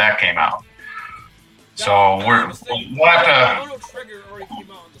field if that came out. So we'll have to. Chrono Trigger already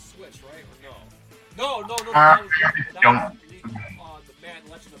came out on the Switch, right? Or no? No. That was the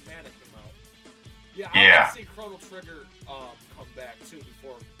Legend of Mana came out. Yeah, I want to see Chrono Trigger come back too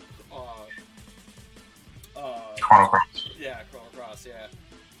before. Chrono Cross. Yeah, Chrono Cross. Yeah.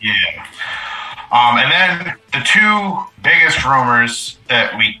 Yeah. And then the 2 biggest rumors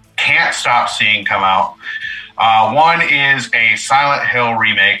that we can't stop seeing come out. One is a Silent Hill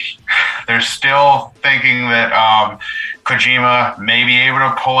remake. They're still thinking that Kojima may be able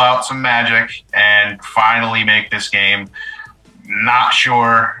to pull out some magic and finally make this game. Not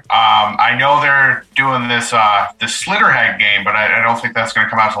sure. I know they're doing this the Slitterhead game, but I don't think that's going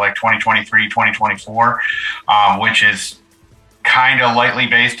to come out until like 2023, 2024, which is kind of lightly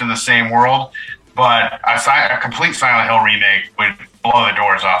based in the same world, but a complete Silent Hill remake would blow the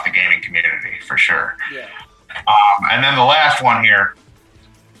doors off the gaming community for sure. Yeah. And then the last one here,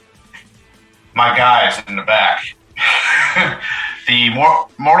 my guys in the back. The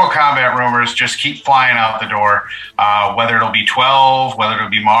Mortal Kombat rumors just keep flying out the door. Whether it'll be 12, whether it'll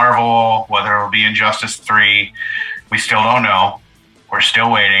be Marvel, whether it'll be Injustice 3, we still don't know. We're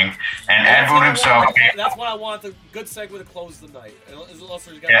still waiting. And Ed Boon himself... That's what I want. The good segue to close the night.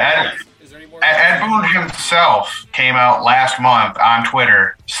 Is there any more? Ed Boon himself came out last month on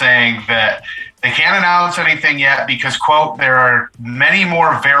Twitter saying that they can't announce anything yet because, quote, there are many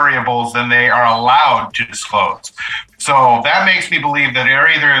more variables than they are allowed to disclose. So that makes me believe that they're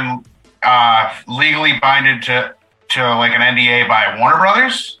either legally binded to like an NDA by Warner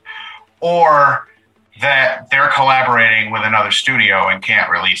Brothers, or that they're collaborating with another studio and can't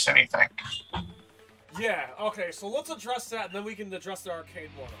release anything. Yeah, okay, so let's address that, and then we can address the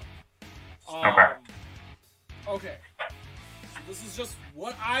arcade one up. Okay. Okay. So this is just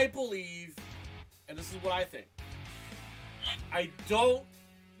what I believe, and this is what I think.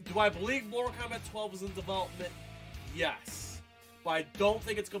 Do I believe Mortal Kombat 12 is in development? Yes. But I don't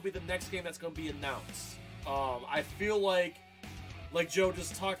think it's going to be the next game that's going to be announced. I feel like Joe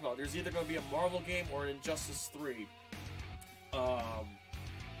just talked about, there's either going to be a Marvel game or an Injustice 3.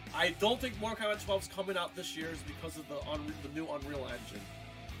 I don't think Mortal Kombat 12 is coming out this year is because of the new Unreal Engine.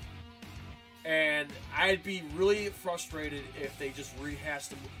 And I'd be really frustrated if they just rehashed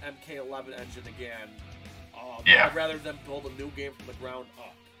the MK11 engine again. I'd rather them build a new game from the ground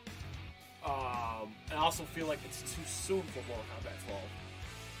up. I also feel like it's too soon for Mortal Kombat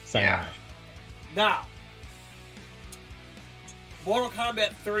 12. Yeah. Now, Mortal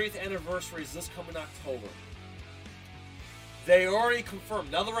Kombat 30th anniversary is this coming October. They already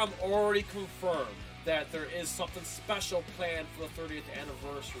confirmed, NetherRealm already confirmed that there is something special planned for the 30th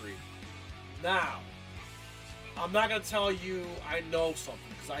anniversary. Now, I'm not going to tell you I know something,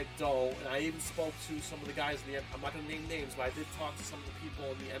 because I don't, and I even spoke to some of the guys in the, I'm not going to name names, but I did talk to some of the people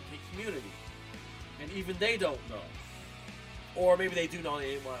in the MK community, and even they don't know. Or maybe they do know and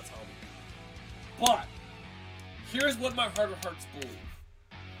they didn't want to tell me. But, here's what my heart of hearts believe.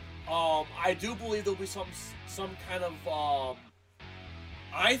 I do believe there'll be some kind of,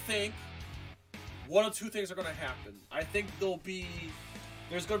 I think one of two things are going to happen. I think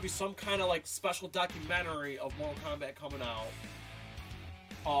there's going to be some kind of like special documentary of Mortal Kombat coming out,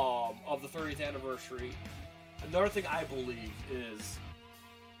 of the 30th anniversary. Another thing I believe is,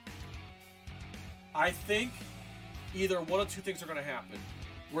 I think either one of two things are going to happen.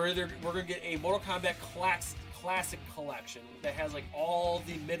 We're going to get a Mortal Kombat Classic Collection that has like all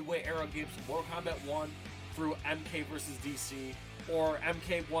the Midway era games from Mortal Kombat 1 through MK vs. DC, or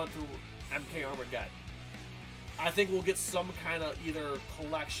MK1 through MK Armageddon. I think we'll get some kind of either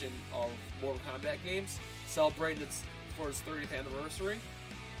collection of Mortal Kombat games celebrating for its 30th anniversary.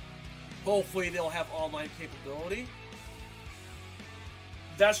 Hopefully they'll have online capability.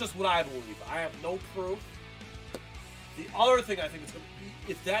 That's just what I believe. I have no proof. The other thing I think is going to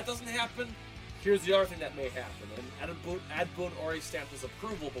be, if that doesn't happen, here's the other thing that may happen. And Ed Boon already stamped his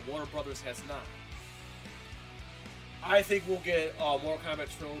approval, but Warner Brothers has not. I think we'll get Mortal Kombat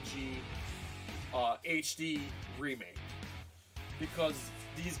Trilogy HD remake, because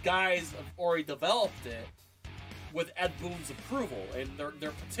these guys have already developed it with Ed Boon's approval, and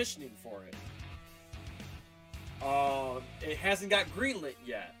they're petitioning for it. It hasn't got greenlit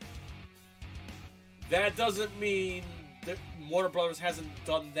yet. That doesn't mean that Warner Brothers hasn't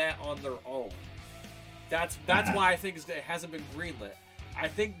done that on their own. That's why I think it hasn't been greenlit. I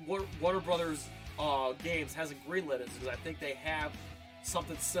think Warner Brothers games hasn't greenlit it because I think they have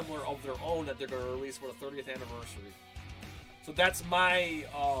something similar of their own that they're going to release for the 30th anniversary. So that's my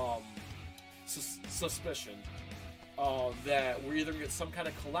suspicion, that we're either going to get some kind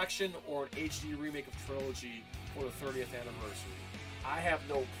of collection or an HD remake of Trilogy for the 30th anniversary. I have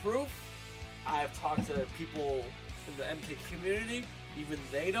no proof. I have talked to people in the MK community. Even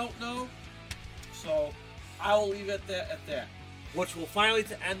they don't know. So I will leave it at that. Which will finally,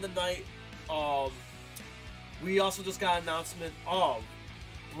 to end the night, we also just got an announcement of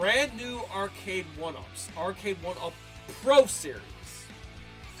brand new Arcade 1-Ups. Arcade 1-Up Pro Series.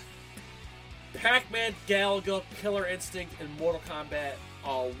 Pac-Man, Galaga, Killer Instinct, and Mortal Kombat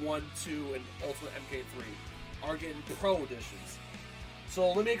 1, 2, and Ultimate MK3 are getting Pro Editions.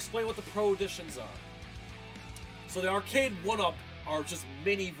 So let me explain what the Pro Editions are. So the Arcade 1-Up are just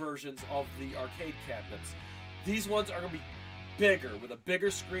mini versions of the arcade cabinets. These ones are going to be bigger, with a bigger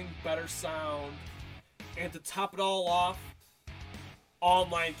screen, better sound, and to top it all off,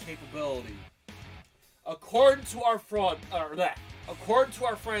 online capability. According to our friend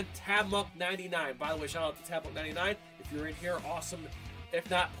Tabmuck99, by the way, shout out to Tabmuck99. If you're in here, awesome. If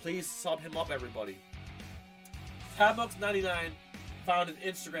not, please sub him up, everybody. Tabmuck99 found an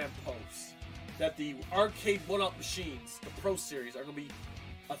Instagram post that the Arcade 1-Up machines, the Pro Series, are going to be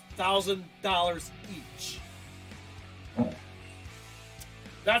 $1,000 each.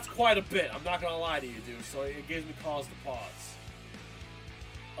 That's quite a bit, I'm not going to lie to you, dude, so it gives me cause to pause.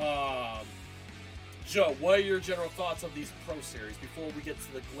 Joe, what are your general thoughts of these Pro Series before we get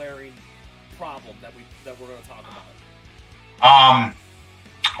to the glaring problem that we're going to talk about?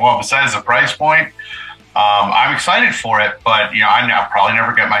 Well, besides the price point, I'm excited for it, but I'll probably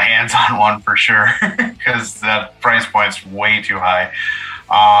never get my hands on one for sure because that price point's way too high.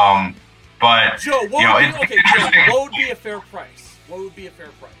 But Joe, what would be a fair price? What would be a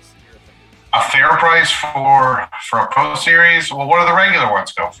fair price in your opinion? A fair price for a Pro Series? Well, what do the regular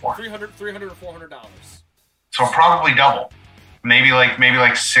ones go for? $300 or $400. So probably double, maybe like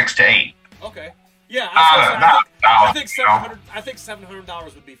 $600 to $800. Okay. Yeah, I think $700. I think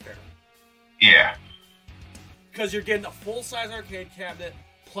 $700 would be fair. Yeah. Because you're getting a full-size arcade cabinet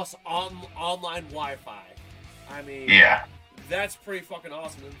plus online Wi-Fi. I mean, yeah, that's pretty fucking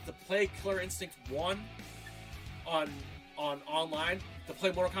awesome. And to play Killer Instinct 1 on online, to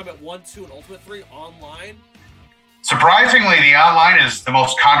play Mortal Kombat 1, 2, and Ultimate 3 online. Surprisingly, the online is the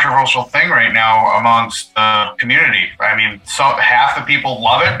most controversial thing right now amongst the community. I mean, half the people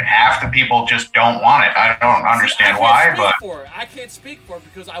love it, half the people just don't want it. I don't understand why, but I can't speak for it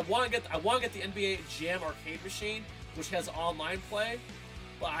because I want to get the NBA Jam arcade machine, which has online play,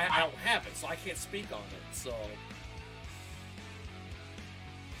 but I don't have it, so I can't speak on it. So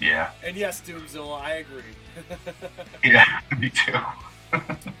Yeah. And yes, Doomzilla, I agree. Yeah, me too.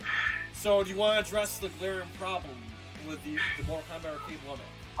 So, do you want to address the glaring problem with the Mortal Kombat Arcade 1-up?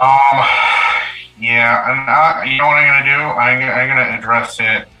 Yeah, and you know what I'm gonna do? I'm gonna address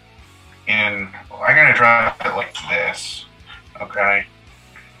it like this. Okay.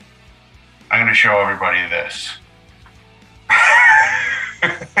 I'm gonna show everybody this.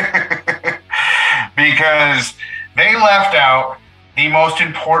 Because they left out the most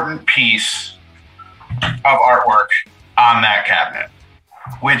important piece of artwork on that cabinet,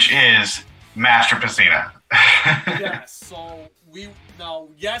 which is Master Pacina. Yes, so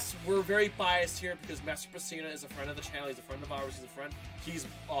yes, we're very biased here because Master Pacina is a friend of the channel, he's a friend of ours,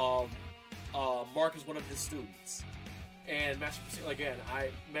 Mark is one of his students. And Master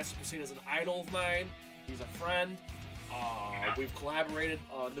Pacina is an idol of mine, he's a friend, we've collaborated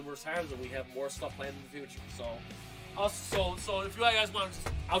numerous times and we have more stuff planned in the future. So if you guys want to,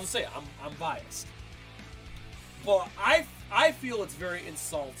 I'll just say I'm biased. But I feel it's very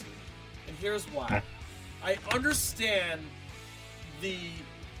insulting, and here's why. I understand the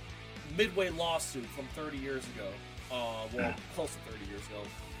Midway lawsuit from 30 years ago, close to 30 years ago,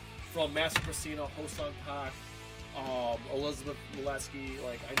 from Master Pacina, Ho-Sung Pak, Elizabeth Molesky.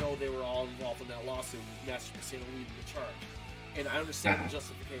 Like, I know they were all involved in that lawsuit with Master Pacina leading the charge, and I understand the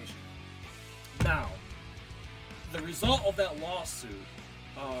justification. Now, the result of that lawsuit,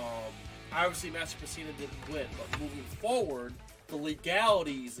 obviously Master Pacina didn't win, but moving forward, the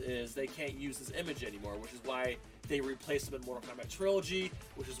legalities is they can't use his image anymore, which is why they replaced him in Mortal Kombat Trilogy,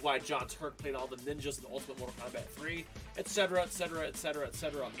 which is why John Turk played all the ninjas in Ultimate Mortal Kombat 3, etc., etc., etc.,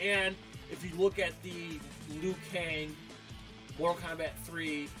 etc. And if you look at the Liu Kang Mortal Kombat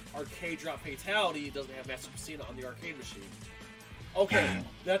 3 arcade drop fatality, it doesn't have Master Pacina on the arcade machine. Okay,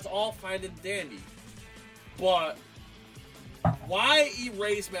 that's all fine and dandy, but why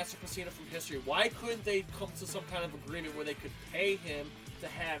erase Master Pacina from history? Why couldn't they come to some kind of agreement where they could pay him to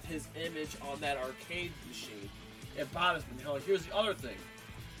have his image on that arcade machine? It bothers me. Hell, here's the other thing.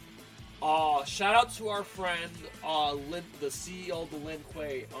 Shout out to our friend, the CEO of the Lin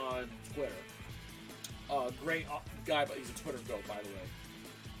Kuei on Twitter. Great guy, but he's a Twitter goat, by the way.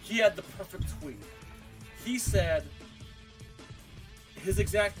 He had the perfect tweet. He said, his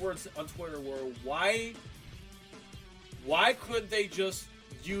exact words on Twitter were, why couldn't they just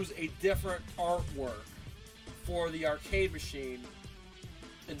use a different artwork for the arcade machine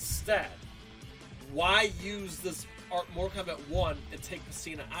instead? Why use this Mortal Kombat 1 and take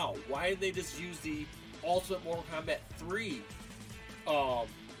Pacina out? Why didn't they just use the Ultimate Mortal Kombat 3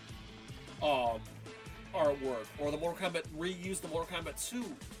 artwork? Or the Mortal Kombat, reuse the Mortal Kombat 2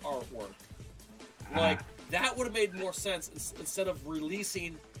 artwork? Like, that would have made more sense instead of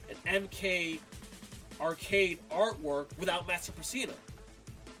releasing an MK arcade artwork without Master Pacina.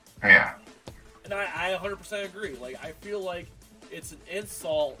 Yeah. And I 100% agree. Like, I feel like it's an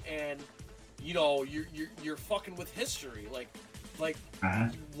insult, and you know, you're fucking with history. Like,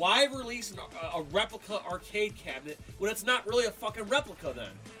 why release a replica arcade cabinet when it's not really a fucking replica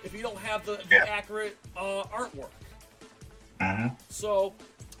then? If you don't have the accurate artwork. So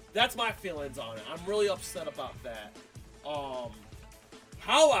that's my feelings on it. I'm really upset about that.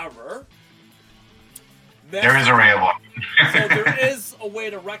 However, there is a way of so there is a way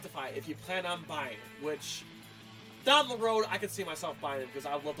to rectify it if you plan on buying it, which down the road I could see myself buying it because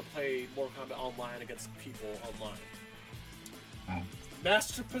I would love to play Mortal Kombat Online against people online.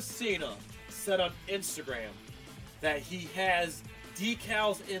 Master Pacina said on Instagram that he has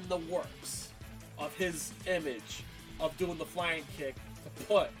decals in the works of his image of doing the flying kick to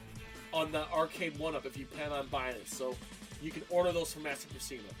put on the arcade 1-up if you plan on buying it. So you can order those from Master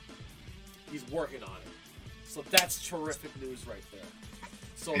Pacina. He's working on it. So that's terrific news right there.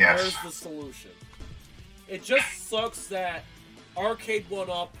 So there's the solution. It just sucks that Arcade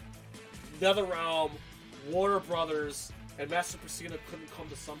 1-Up, NetherRealm, Warner Brothers, and Master Pacina couldn't come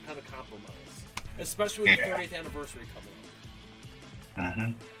to some kind of compromise. Especially with the 30th anniversary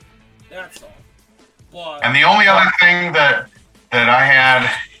coming up. That's all. But, and the only other thing that I had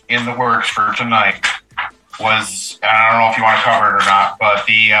in the works for tonight was, I don't know if you want to cover it or not, but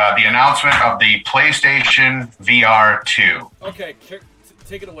the announcement of the PlayStation VR 2. Okay,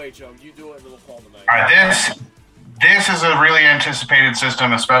 take it away, Joe. You do it and we'll call tonight. All right, this is a really anticipated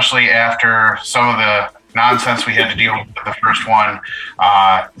system, especially after some of the nonsense we had to deal with the first one.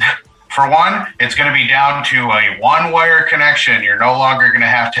 For one, it's going to be down to a one-wire connection. You're no longer going to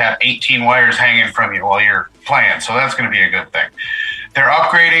have 18 wires hanging from you while you're playing, so that's going to be a good thing. They're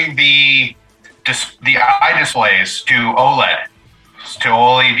upgrading the eye displays to OLED, to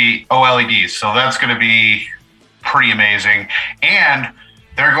OLEDs, so that's going to be pretty amazing. And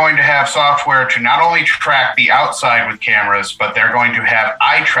they're going to have software to not only track the outside with cameras, but they're going to have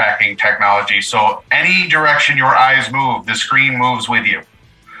eye tracking technology. So any direction your eyes move, the screen moves with you.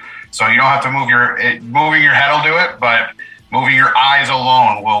 So you don't have to moving your head will do it, but moving your eyes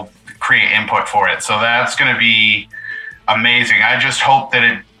alone will create input for it. So that's going to be amazing. I just hope that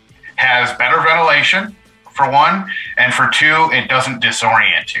it has better ventilation, for one, and for two, it doesn't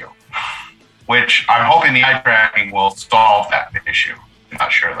disorient you, which I'm hoping the eye tracking will solve that issue. I'm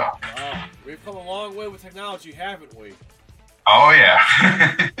not sure, though. We've come a long way with technology, haven't we? Oh, yeah.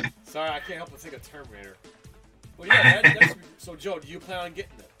 Sorry, I can't help but think of Terminator. Well, yeah, so Joe, do you plan on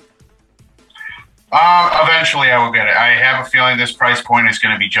getting it? Eventually I will get it. I have a feeling this price point is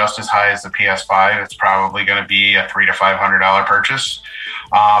going to be just as high as the PS5. It's probably going to be a $300 to $500 purchase.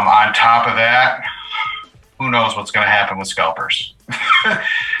 On top of that, who knows what's going to happen with scalpers?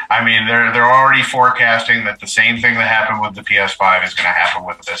 I mean, they're already forecasting that the same thing that happened with the PS5 is going to happen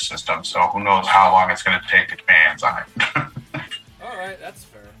with this system. So who knows how long it's going to take to get hands on it. All right, that's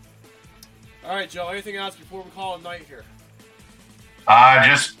fair. All right, Joe, anything else before we call it a night here?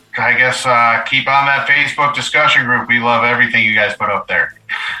 Just, I guess, keep on that Facebook discussion group. We love everything you guys put up there.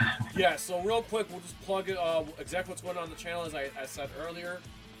 Yeah, so real quick, we'll just plug it, exactly what's going on the channel, as I said earlier.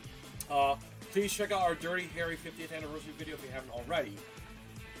 Please check out our Dirty Harry 50th anniversary video if you haven't already.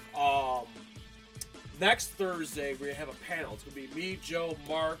 Next Thursday, we're going to have a panel. It's going to be me, Joe,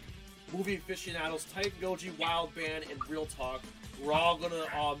 Mark, movie aficionados, Titan Goji, Wild Band, and Real Talk. We're all going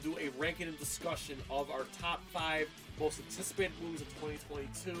to do a ranking and discussion of our top 5 most anticipated movies of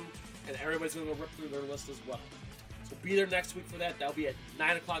 2022, and everybody's going to go rip through their list as well. So be there next week for that. That'll be at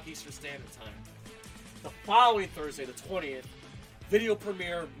 9 o'clock Eastern Standard Time. The following Thursday, the 20th, video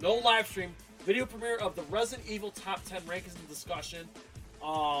premiere, no live stream, video premiere of the Resident Evil Top 10 Rankings and Discussion.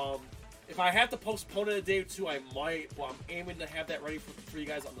 If I have to postpone it a day or two, I might, but I'm aiming to have that ready for you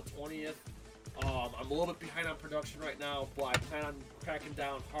guys on the 20th. I'm a little bit behind on production right now, but I plan on cracking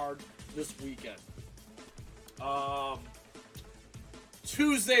down hard this weekend.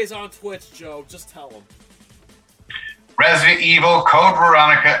 Tuesdays on Twitch, Joe. Just tell them. Resident Evil Code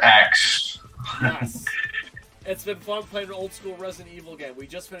Veronica X. Yes. It's been fun playing an old school Resident Evil game. We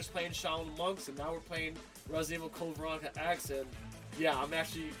just finished playing Shaolin Monks, and now we're playing Resident Evil Code Veronica X. And yeah,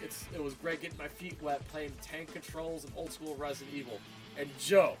 it was great getting my feet wet playing tank controls and old school Resident Evil. And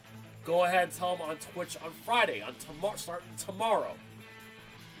Joe, go ahead and tell them on Twitch on Friday, starting tomorrow.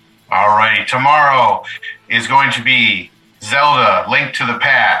 Alrighty, tomorrow is going to be Zelda: Link to the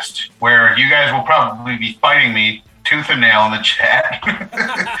Past, where you guys will probably be fighting me tooth and nail in the chat.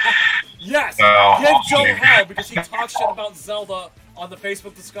 Yes, give Joe hell because he talked shit about Zelda on the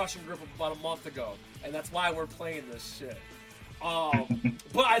Facebook discussion group about a month ago, and that's why we're playing this shit.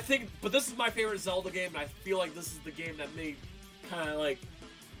 But this is my favorite Zelda game, and I feel like this is the game that may kind of like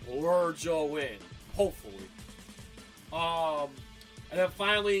lure Joe in, hopefully. And then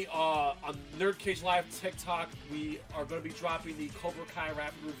finally, on Nerd Cage Live TikTok, we are going to be dropping the Cobra Kai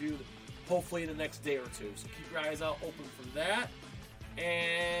Rapid Review, hopefully in the next day or two. So keep your eyes out open for that.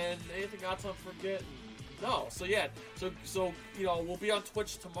 And anything else I'm forgetting? No. So yeah. So we'll be on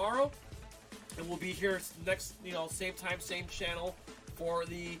Twitch tomorrow, and we'll be here next, same time, same channel for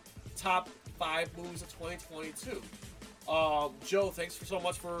the top 5 movies of 2022. Joe, thanks so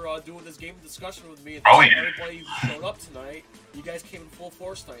much for doing this game discussion with me. And thanks to everybody who showed up tonight. You guys came in full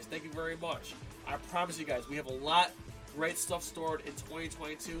force tonight. Thank you very much. I promise you guys, we have a lot great stuff stored in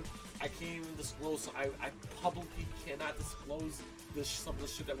 2022. I can't even disclose. I publicly cannot disclose some of the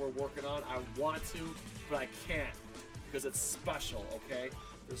shit that we're working on. I want to, but I can't because it's special. Okay.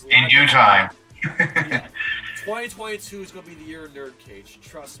 There's a lot in due time. Yeah. 2022 is gonna be the year of Nerd Cage.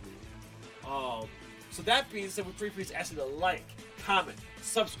 Trust me. So that being said, we please ask you to like, comment,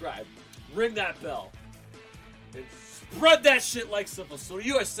 subscribe, ring that bell, and spread that shit like simple. So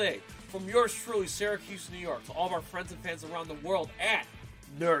USA, from yours truly, Syracuse, New York, to all of our friends and fans around the world at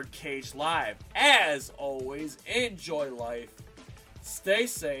Nerd Cage Live. As always, enjoy life, stay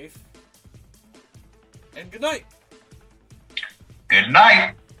safe, and good night. Good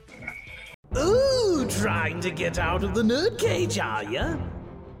night. Ooh, trying to get out of the Nerd Cage, are ya?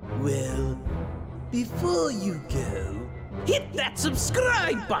 Well, before you go, hit that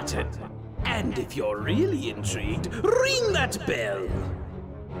subscribe button. And if you're really intrigued, ring that bell.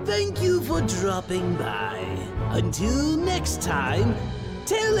 Thank you for dropping by. Until next time,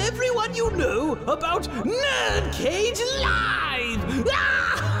 tell everyone you know about Nerd Cage Live!